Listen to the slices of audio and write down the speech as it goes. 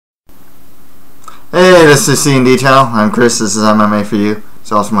Hey, this is C&D Channel. I'm Chris. This is MMA for you.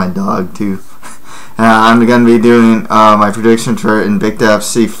 It's also my dog too. I'm going to be doing my prediction for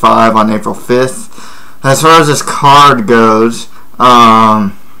InvictaFC 5 on April 5th. As far as this card goes,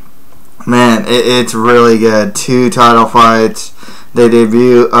 man, it's really good. 2 title fights. The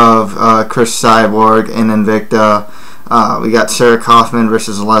debut of Chris Cyborg in Invicta. We got Sarah Kaufman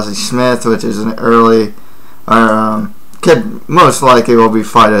versus Leslie Smith, which is an early, could most likely will be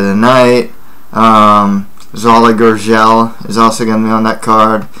fight of the night. Zoila Gurgel is also going to be on that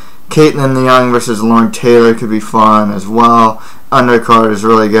card. Kaitlin the Young versus Lauren Taylor could be fun as well. Undercard is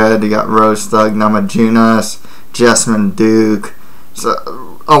really good. You got Rose Thug, Namajunas, Jessamyn Duke.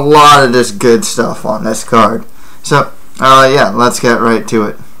 So a lot of just good stuff on this card. So yeah, let's get right to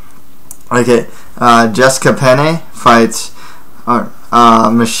it. Okay, Jessica Penne fights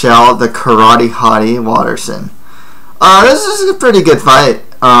Michelle the Karate Hottie Waterson. This is a pretty good fight.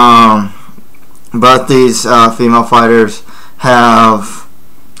 Both these female fighters have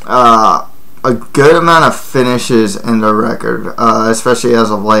a good amount of finishes in their record, especially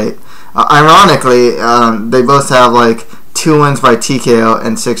as of late. Ironically, they both have like 2 wins by TKO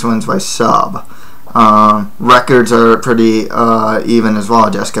and 6 wins by sub. Records are pretty even as well.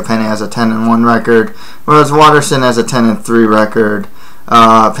 Jessica Penne has a 10-1 record, whereas Waterson has a 10-3 record.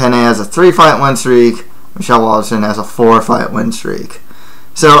 Penne has a 3-fight win streak. Michelle Waterson has a 4-fight win streak.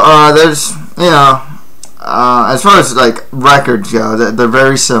 So there's, you know, as far as like records go, they're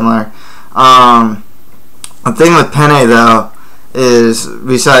very similar. The thing with Penne though is,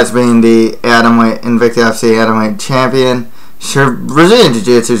 besides being the atomweight InvictaFC atomweight champion, her Brazilian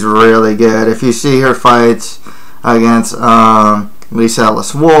Jiu-Jitsu is really good. If you see her fights against Lisa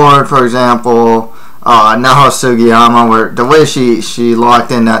Ellis Ward, for example, Naho Sugiyama, where the way she locked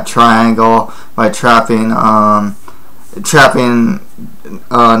in that triangle by trapping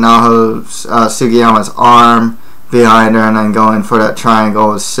Naho Sugiyama's arm behind her and then going for that triangle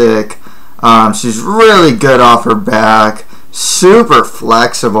was sick. She's really good off her back, super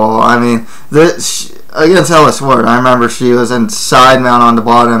flexible. I mean, against Ellis Ward, I remember she was in side mount on the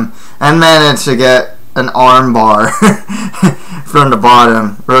bottom and managed to get an arm bar from the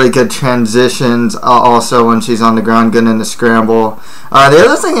bottom. Really good transitions also when she's on the ground, good in the scramble. The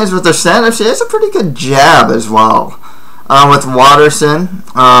other thing is with her stand-up, she has a pretty good jab as well. With Waterson,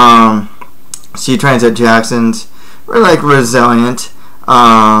 she trains at Jackson's. We're like resilient.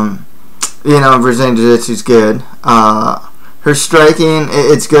 You know, Brazilian Jiu-Jitsu's good. Her striking,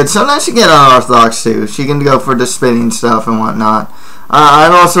 it's good. Sometimes she can get unorthodox too. She can go for the spinning stuff and whatnot. I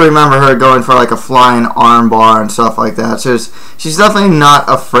also remember her going for like a flying arm bar and stuff like that. So she's definitely not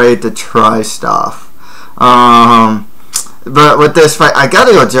afraid to try stuff. But with this fight, I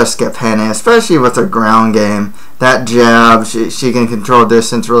gotta go Jessica Penne, especially with her ground game. That jab, she can control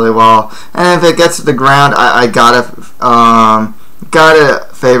distance really well. And if it gets to the ground, I gotta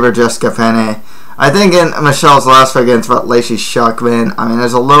favor Jessica Penne. I think in Michelle's last fight against Lacey Shuckman, I mean,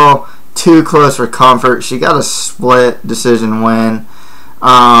 it's a little too close for comfort. She got a split decision win.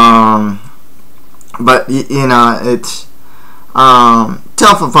 But you know, it's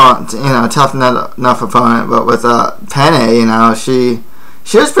tough opponent. You know, tough enough opponent. But with Penne, you know, she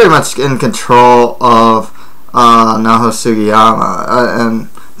was pretty much in control of Naho Sugiyama and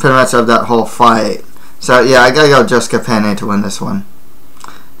pretty much of that whole fight. So yeah, I gotta go Jessica Penne to win this one.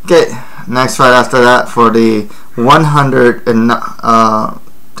 Okay, next fight after that for the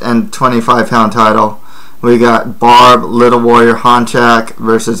 125-pound title, we got Barb Little Warrior Honchak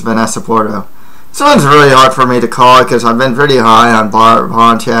versus Vanessa Porto. This one's really hard for me to call because I've been pretty high on Barb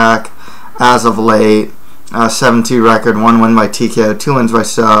Honchak as of late. 7-2 record, 1 win by TKO, 2 wins by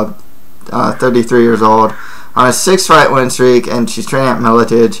sub. 33 years old, on a 6-fight win streak, and she's training at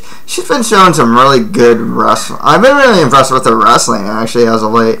Militage. She's been showing some really good wrestling. I've been really impressed with her wrestling actually as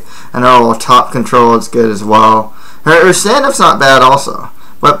of late, and her top control is good as well. Her stand-up's not bad also.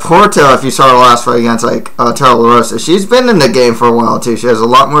 But Porto, if you saw her last fight against like Tara LaRosa, she's been in the game for a while too. She has a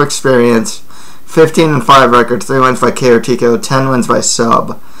lot more experience. 15-5 record, 3 wins by KO or TKO, 10 wins by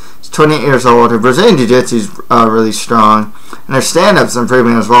sub. She's 28 years old. Her Brazilian Jiu-Jitsu is really strong, and her stand-up's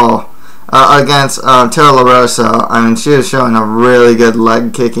improving as well. Against Tara LaRosa, I mean, she was showing a really good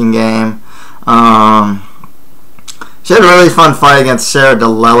leg kicking game. She had a really fun fight against Sarah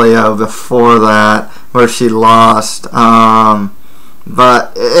DeLelio before that, where she lost.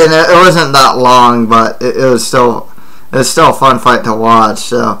 But it wasn't that long, but it was still a fun fight to watch.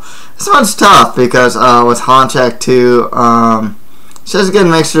 So this one's tough because with Honchak too, she has a good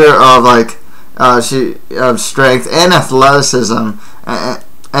mixture of like strength and athleticism.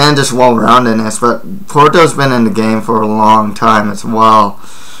 And just well-roundedness, but Porto's been in the game for a long time as well. So this one's tough because with Honchak too, she has a good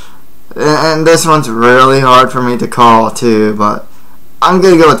mixture of like strength and athleticism and just well-roundedness, but Porto's been in the game for a long time as well. And just well-roundedness, but Porto's been in the game for a long time as well. So this one's tough because with Honchak too, she has a good mixture of like strength and athleticism and just well-roundedness, but Porto's been in the game for a long time as well. And this one's really hard for me to call too, but I'm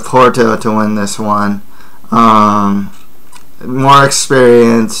going to go with Porto to win this one. More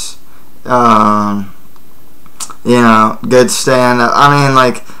experience, good stand-up. I mean,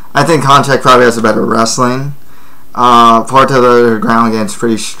 like, I think Honchak probably has a better wrestling. Porto, though, her ground game's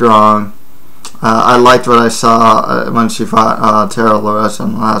pretty strong. I liked what I saw when she fought Tara LaRosa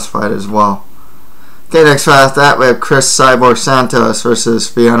in the last fight as well. Okay, next fight after that, we have Chris Cyborg Santos versus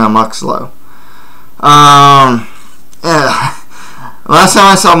Fiona Muxlow. Yeah. Last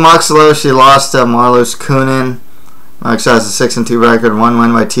time I saw Muxlow, she lost to Marlos Kunin. Muxlow has a 6-2 record, 1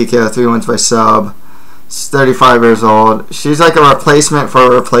 win by TKO, 3 wins by sub. She's 35 years old. She's like a replacement for a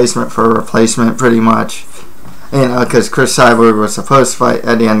replacement for a replacement, pretty much. You know, because Chris Cyborg was supposed to fight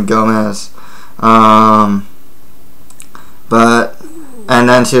Ediane Gomez. And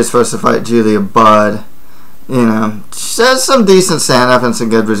then she was supposed to fight Julia Budd. You know, she has some decent stand-up and some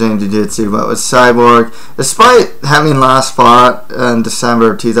good Brazilian Jiu-Jitsu, but with Cyborg, despite having last fought in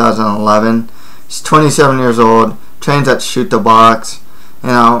December of 2011, she's 27 years old, trains at Shoot the Box, you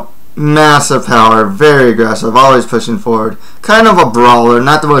know, massive power, very aggressive, always pushing forward, kind of a brawler,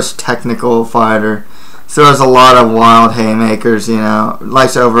 not the most technical fighter, throws a lot of wild haymakers, you know,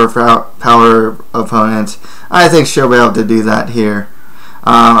 likes to overpower opponents. I think she'll be able to do that here.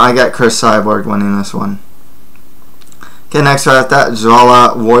 I got Chris Cyborg winning this one. Okay, next right after that,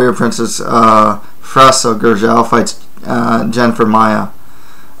 Zoila, Warrior Princess, Frausto, Gurgel fights Jennifer Maia.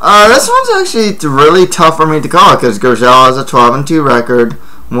 This one's actually really tough for me to call because Gurgel has a 12-2 record,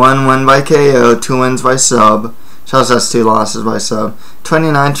 1 win by KO, 2 wins by sub. She also has 2 losses by sub.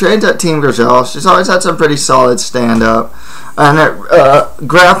 29, trains at Team Gurgel. She's always had some pretty solid stand-up. And her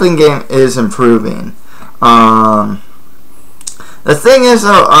grappling game is improving. The thing is,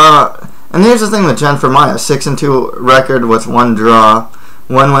 though, and here's the thing with Jennifer Maia, 6-2 record with 1 draw,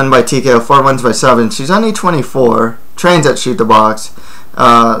 1 win by TKO, 4 wins by sub, and she's only 24, trains at Shoot the Box.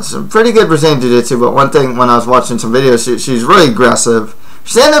 Some pretty good Brazilian Jiu-Jitsu, but one thing when I was watching some videos, she's really aggressive. Her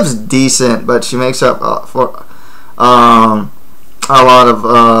stand-up's decent, but she makes up for a lot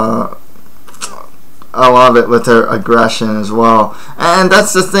of it with her aggression as well. And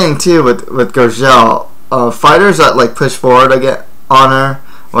that's the thing too with Gurgel. Fighters that like push forward on her,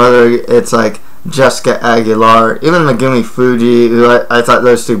 whether it's like Jessica Aguilar, even Megumi Fuji, who I thought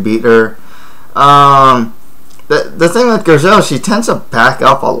those two beat her. The thing with Gurgel, she tends to back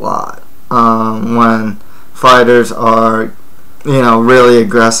up a lot when fighters are, you know, really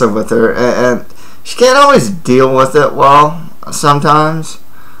aggressive with her, and she can't always deal with it well sometimes.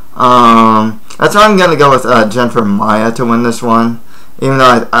 That's why I'm gonna go with Jennifer Maia to win this one, even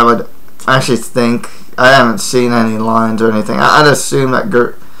though I would actually think, I haven't seen any lines or anything. I'd assume that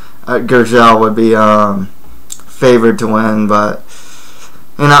Gurgel would be favored to win, but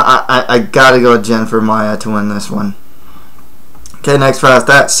you know, I gotta go with Jennifer Maia to win this one. Okay, next fight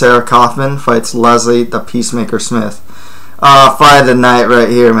after that, Sarah Kaufman fights Leslie the Peacemaker Smith. Fight of the night right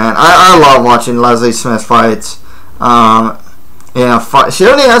here, man. I love watching Leslie Smith fights. You know, she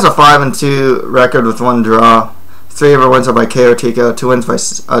only has a 5-2 record with 1 draw. 3 of her wins are by KO, TKO, 2 wins by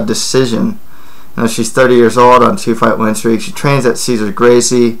decision. You know, she's 30 years old on 2-fight win streak. She trains at Cesar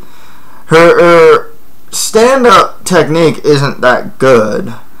Gracie. Her stand-up technique isn't that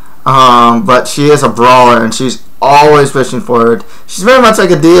good, but she is a brawler and she's always pushing forward. She's very much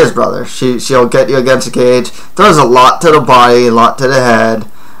like a Diaz brother. She'll get you against the cage, throws a lot to the body, a lot to the head,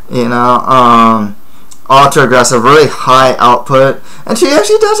 you know, ultra aggressive, really high output, and she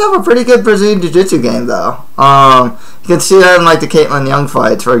actually does have a pretty good Brazilian Jiu-Jitsu game though. You can see that in like the Kaitlin Young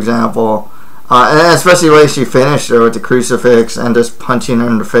fights, for example. And especially the way she finished her with the crucifix and just punching her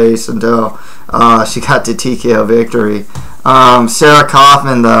in the face until she got the TKO victory. Sarah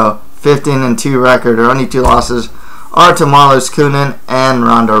Kaufman, though, 15-2 record. Her only 2 losses are to Marlos Kunin and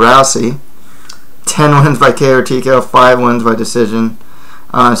Ronda Rousey. 10 wins by KO, TKO, 5 wins by decision.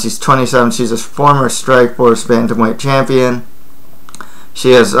 She's 27. She's a former Strikeforce bantamweight champion.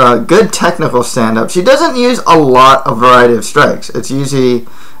 She has good technical stand-up. She doesn't use a lot of variety of strikes. It's usually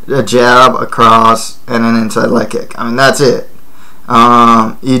a jab, a cross, and an inside leg kick. I mean, that's it.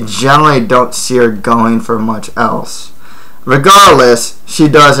 You generally don't see her going for much else. Regardless, she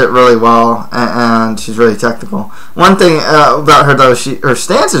does it really well, and she's really technical. One thing about her, though, her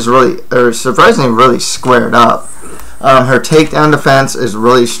stance is surprisingly really squared up. Her takedown defense is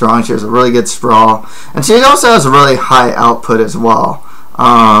really strong. She has a really good sprawl, and she also has a really high output as well.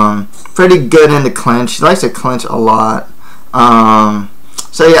 Pretty good in the clinch. She likes to clinch a lot.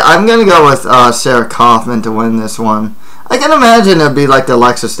 So yeah, I'm gonna go with Sarah Kaufman to win this one. I can imagine it'd be like the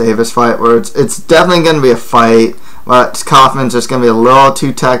Alexis Davis fight, where it's definitely gonna be a fight. but Kaufman's just going to be a little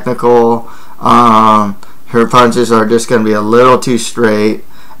too technical. Her punches are just going to be a little too straight.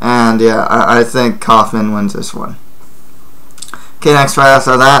 And yeah, I think Kaufman wins this one. Okay, next fight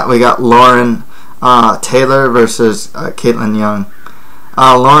after that, we got Lauren Taylor versus Kaitlin Young.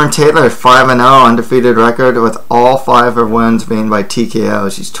 Lauren Taylor, 5-0, undefeated record, with all 5 of her wins being by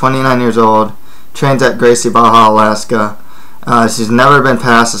TKO. She's 29 years old, trains at Gracie, Baja, Alaska. She's never been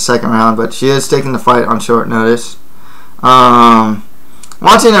past the second round, but she is taking the fight on short notice.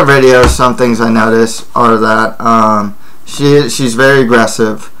 Watching her videos, some things I noticed are that she's very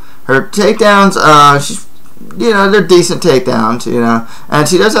aggressive. Her takedowns, they're decent takedowns, and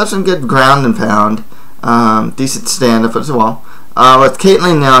she does have some good ground and pound, decent stand-up as well. With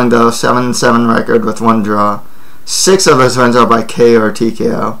Kaitlin Young, though, 7-7 record with 1 draw. 6 of those wins are by KO or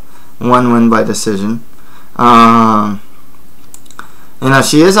TKO. 1 win by decision.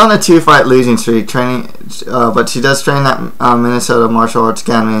 She is on a 2-fight losing streak, training, but she does train at Minnesota Martial Arts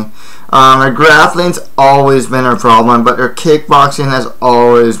Academy. Her grappling's always been her problem, but her kickboxing has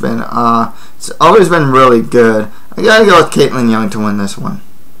always been really good. I gotta go with Kaitlin Young to win this one.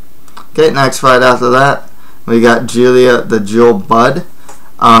 Okay, next fight after that, we got Julia the Jewel Budd.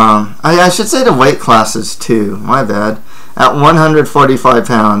 I should say the weight classes too. My bad. At 145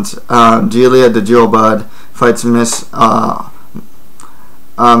 pounds, Julia the Jewel Budd fights Miss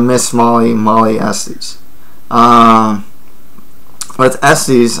Mollie Estes. With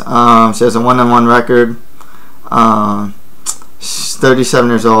Estes, she has a 1-1 record. She's 37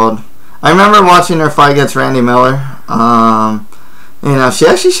 years old. I remember watching her fight against Randy Miller. She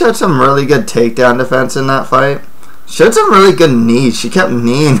actually showed some really good takedown defense in that fight. Showed some really good knees. She kept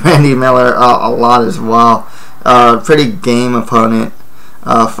kneeing Randy Miller a lot as well. Pretty game opponent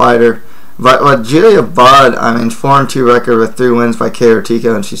fighter. But with Julia Budd, 4-2 record with 3 wins by KO or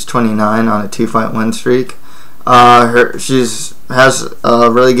TKO, and she's 29 on a 2-fight win streak. She has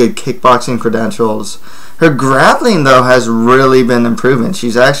really good kickboxing credentials. Her grappling, though, has really been improving.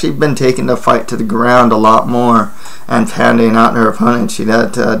 She's actually been taking the fight to the ground a lot more and pounding out her opponent. She did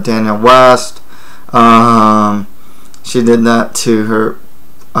that to Daniel West. She did that to her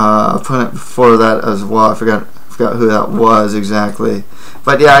opponent before that as well. I forgot who that was exactly.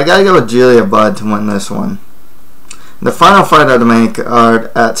 But yeah, I gotta go with Julia Budd to win this one. The final fight of the main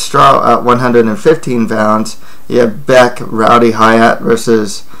card at Straw at 115 pounds. You have Beck Rowdy Hyatt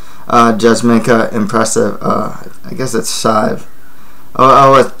versus Jasminka Impressive. I guess it's Cive.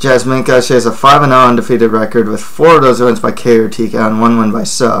 With Jasminka, she has a 5-0 undefeated record with 4 of those wins by KO or TKO and 1 win by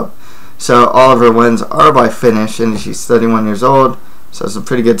sub. So all of her wins are by finish, and she's 31 years old. So it's a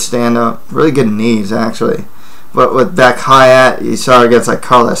pretty good stand-up. Really good knees, actually. But with Beck Hyatt, you saw her against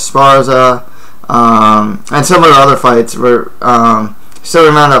Carla Esparza. And some of her other fights were, still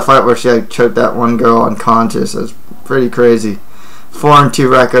remember that fight where she choked that one girl unconscious. It was pretty crazy. 4-2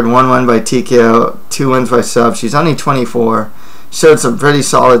 record, 1 win by TKO, 2 wins by sub. She's only 24. Showed some pretty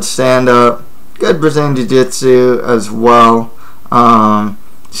solid stand-up. Good Brazilian Jiu-Jitsu as well.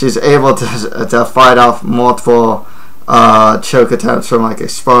 She's able to fight off multiple choke attempts from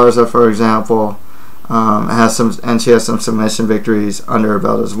Esparza, for example. She has some submission victories under her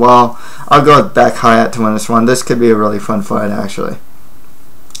belt as well. I'll go with Beck Hyatt to win this one. This could be a really fun fight, actually.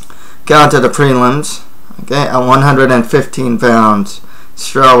 Get on to the prelims. Okay, at 115 pounds,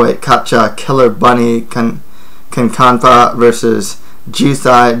 strawweight Katja Killer Bunny Kankanpa versus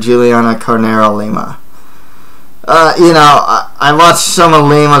Juthai Juliana Carnero Lima. I watched some of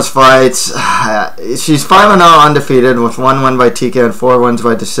Lima's fights. She's 5-0 undefeated with 1 win by TKO and 4 wins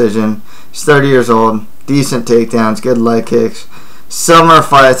by decision. She's 30 years old, decent takedowns, good leg kicks. Some of her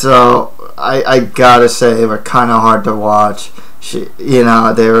fights, though, I gotta say, were kind of hard to watch. They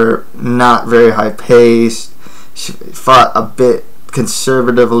were not very high paced. She fought a bit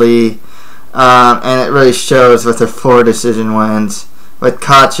conservatively, and it really shows with her 4 decision wins. With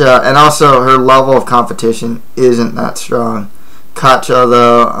Katja, and also her level of competition isn't that strong. Katja,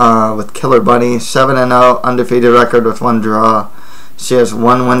 though, with Killer Bunny, 7-0, undefeated record with 1 draw. She has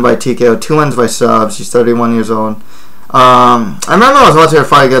 1 win by TKO, 2 wins by sub. She's 31 years old. I remember I was watching her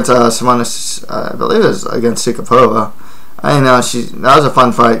fight against Simona, I believe it was against Soukupova. That was a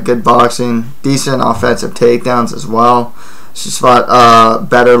fun fight. Good boxing, decent offensive takedowns as well. She's fought a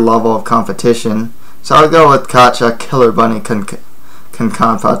better level of competition. So I'll go with Katja Killer Bunny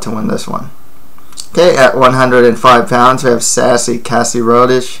Kankanpa to win this one. Okay, at 105 pounds, we have Sassy Cassie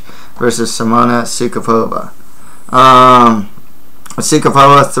Rodish versus Simona Soukupova.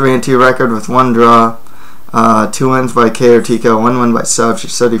 Soukupova, 3-2 record with 1 draw, 2 wins by KO or TKO, 1 win by sub.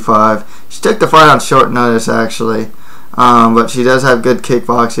 She's 35. She took the fight on short notice, actually, but she does have good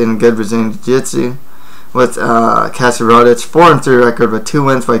kickboxing and good Brazilian Jiu-Jitsu. with Cassie Rodish. 4-3 record with 2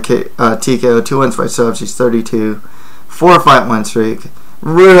 wins by TKO, 2 wins by sub. She's 32. 4-fight win streak.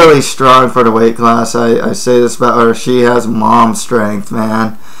 Really strong for the weight class. I say this about her. She has mom strength,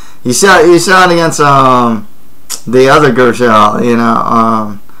 man. You saw it against the other Gurgel, you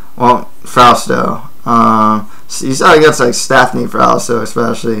know, Frausto. You saw it against like Stephanie Frausto,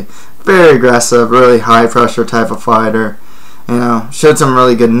 especially. Very aggressive, really high pressure type of fighter. You know, showed some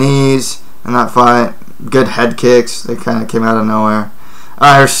really good knees in that fight. Good head kicks. They kind of came out of nowhere.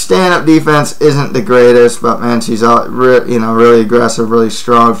 Her stand-up defense isn't the greatest, but man, she's really aggressive, really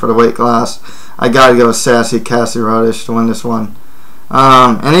strong for the weight class. I gotta go with sassy Cassie Rodish to win this one.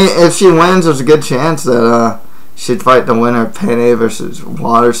 And if she wins, there's a good chance that she'd fight the winner of Penne versus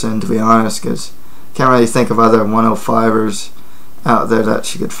Waterson, to be honest, because can't really think of other 105ers out there that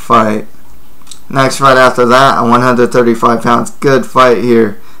she could fight. Next fight after that, at 135 pounds, good fight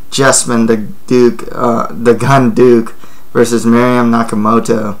here. Jessamyn, the Gun Duke, versus Miriam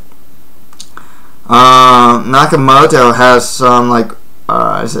Nakamoto. Nakamoto has some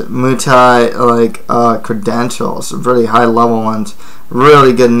Muay Thai credentials, really high level ones,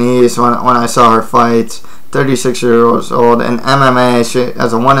 really good knees. When I saw her fight, 36 years old in MMA, she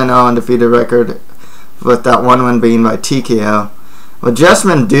has a 1-0 undefeated record, with that 1 win being by TKO. With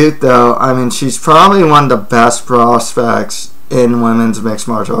Jessamyn Duke, though, I mean, she's probably one of the best prospects in women's mixed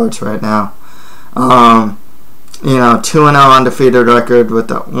martial arts right now. You know, 2-0 undefeated record, with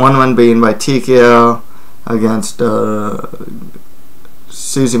that 1 win being by TKO against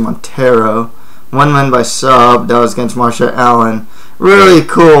Susie Montero. 1 win by sub, that was against Marsha Allen. Really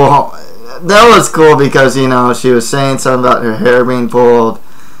cool. That was cool because, you know, she was saying something about her hair being pulled.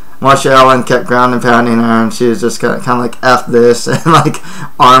 Marsha Allen kept ground and pounding her, and she was just kind of like F this, and like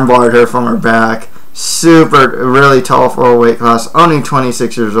armbarred her from her back. Really tall for a weight class, only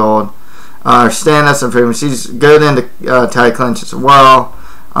 26 years old. Her stand-up's improvement. She's good into Thai clinch as well.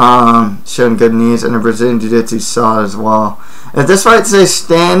 Showing good knees, and her Brazilian Jiu-Jitsu solid as well. If this fight stays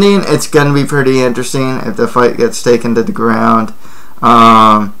standing, it's going to be pretty interesting. If the fight gets taken to the ground,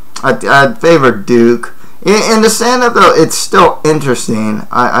 I'd favor Duke. In the stand-up, though, it's still interesting.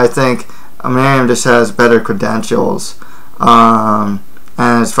 I think Miriam just has better credentials, and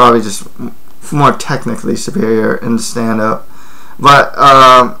is probably just more technically superior in the stand-up. But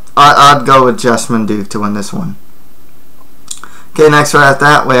I'd go with Jessamyn Duke to win this one. Okay, next right at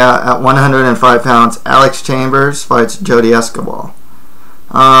that way, at 105 pounds, Alex Chambers fights Jody Escobar.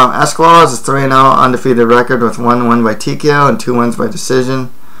 Escobar has a 3-0 undefeated record with 1 win by TKO and 2 wins by decision.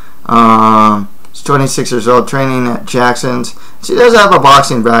 She's 26 years old, training at Jackson's. She does have a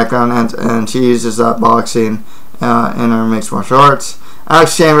boxing background, and she uses that boxing in her mixed martial arts.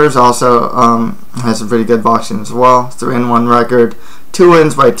 Alex Chambers also has some pretty good boxing as well. 3-1 record, 2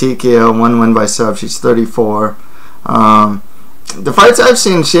 wins by TKO, 1 win by sub. She's 34. The fights I've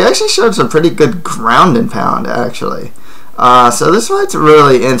seen, she actually showed some pretty good ground and pound, actually. So this fight's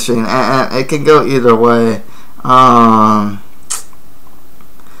really interesting, and it can go either way.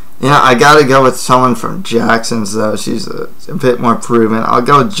 I gotta go with someone from Jackson's, though. She's a bit more proven. I'll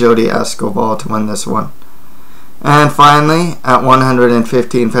go with Jody Escobar to win this one. And finally, at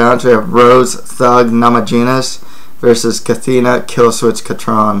 115 pounds, we have Rose Thug Namajunas versus Kathina Killswitch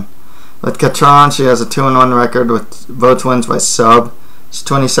Catron. With Catron, she has a 2-1 record with both wins by sub. She's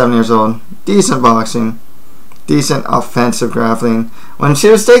 27 years old. Decent boxing. Decent offensive grappling. When she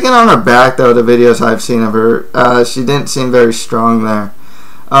was taken on her back, though, the videos I've seen of her, she didn't seem very strong there.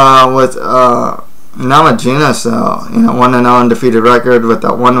 With Namajunas, though, 1-0 undefeated record with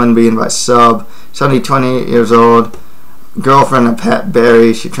that 1 win being by sub. She's only 28 years old. Girlfriend of Pat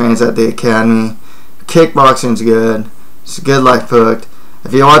Barry. She trains at the academy. Kickboxing's good. She's good left hooked.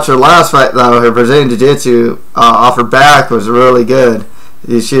 If you watch her last fight, though, her Brazilian Jiu-Jitsu off her back was really good.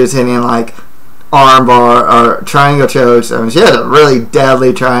 She was hitting like armbar or triangle chokes. I mean, she had a really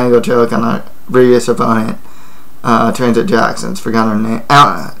deadly triangle choke on her previous opponent. Trains at Jackson's. Forgot her name.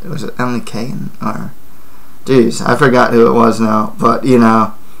 Was it Emily Kane? Or, jeez, I forgot who it was now. But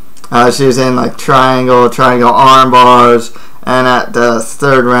she was in like triangle arm bars, and at the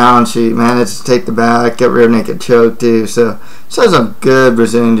 3rd round, she managed to take the back, get rear naked choke too. So she has some good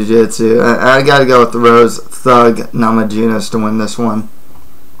Brazilian Jiu-Jitsu. I got to go with the Rose Thug Namajunas to win this one.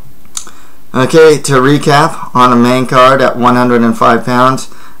 Okay, to recap on the main card at 105 pounds,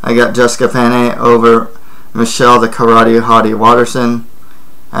 I got Jessica Penne over Michelle the Karate Hottie Waterson.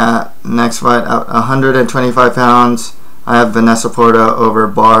 Next fight at 125 pounds, I have Vanessa Porto over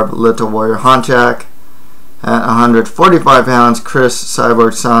Barb Little Warrior Honchak. At 145 pounds, Chris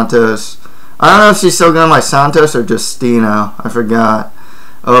Cyborg Santos. I don't know if she's still going by Santos or Justino. I forgot.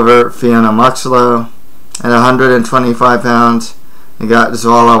 Over Fiona Muxlow. At 125 pounds, you got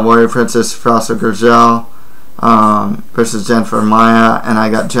Zoila, Warrior Princess, Frausto, Gurgel versus Jennifer Maia, and I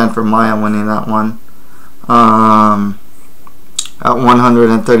got Jennifer Maia winning that one. At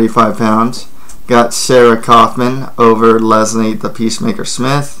 135 pounds, got Sarah Kaufman over Leslie the Peacemaker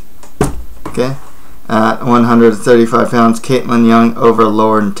Smith. Okay. At 135 pounds, Kaitlin Young over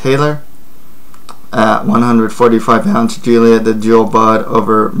Lauren Taylor. At 145 pounds, Julia the Jewel Bud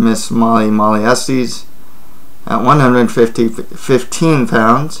over Miss Mollie Estes. At 115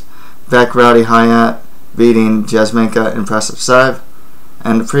 pounds, Beck Rowdy Hyatt beating Jasminka Impressive Cive.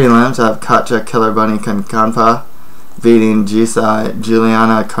 And the prelims, I have Katja Killer Bunny Kankanpa beating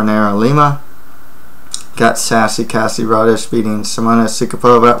Juliana Carnera Lima. Got Cassie Rodish beating Simona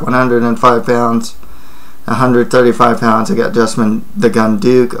Soukupova at 105 pounds. 135 pounds, I got Jessamyn the Gun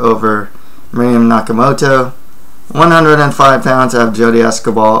Duke over Miriam Nakamoto. 105 pounds, I have Jody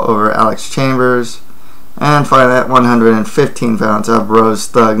Escobar over Alex Chambers. And finally, at 115 pounds, I have Rose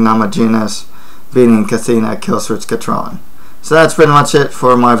Thug Namajunas beating Kathina Killswitch Catron. So that's pretty much it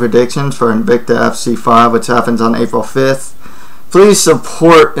for my predictions for InvictaFC 5, which happens on April 5th. Please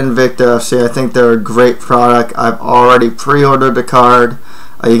support InvictaFC. I think they're a great product. I've already pre-ordered the card.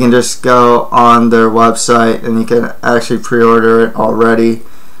 You can just go on their website and you can actually pre-order it already.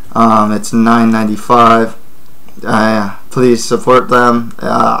 It's $9.95. Please support them.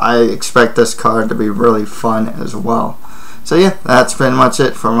 I expect this card to be really fun as well. So yeah, that's pretty much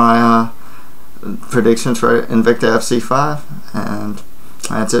it for my predictions for InvictaFC 5, and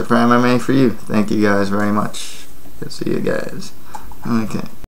that's it for MMA for you. Thank you guys very much. Good to see you guys. Okay.